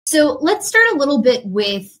So let's start a little bit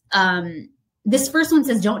with this first one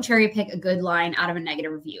says, don't cherry pick a good line out of a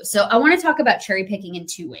negative review. So I want to talk about cherry picking in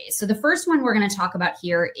two ways. So the first one we're going to talk about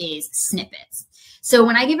here is snippets. So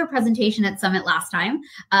when I gave a presentation at Summit last time,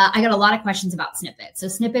 I got a lot of questions about snippets. So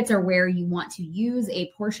snippets are where you want to use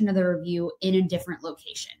a portion of the review in a different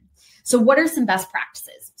location. So what are some best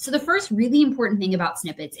practices? So the first really important thing about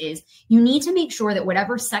snippets is you need to make sure that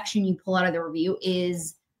whatever section you pull out of the review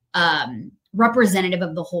is representative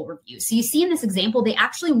of the whole review. So you see in this example, they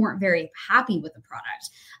actually weren't very happy with the product,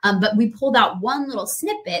 but we pulled out one little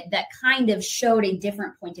snippet that kind of showed a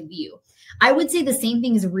different point of view. I would say the same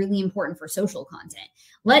thing is really important for social content.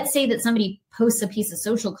 Let's say that somebody posts a piece of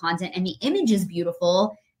social content and the image is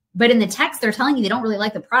beautiful, but in the text, they're telling you they don't really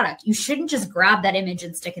like the product. You shouldn't just grab that image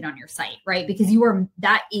and stick it on your site, right? Because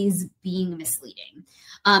that is being misleading.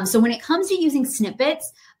 So when it comes to using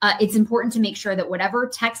snippets, it's important to make sure that whatever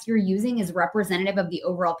text you're using is representative of the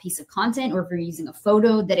overall piece of content, or if you're using a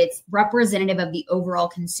photo, that it's representative of the overall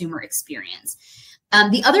consumer experience.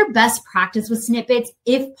 The other best practice with snippets,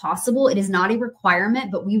 if possible, it is not a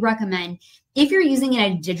requirement, but we recommend, if you're using it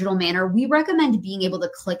in a digital manner, we recommend being able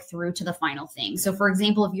to click through to the final thing. So for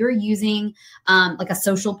example, if you're using like a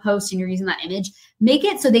social post and you're using that image, make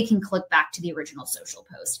it so they can click back to the original social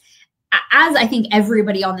post. As I think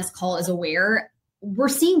everybody on this call is aware, we're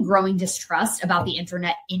seeing growing distrust about the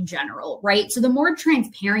internet in general, right? So the more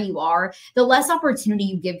transparent you are, the less opportunity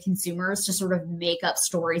you give consumers to sort of make up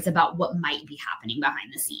stories about what might be happening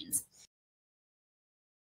behind the scenes.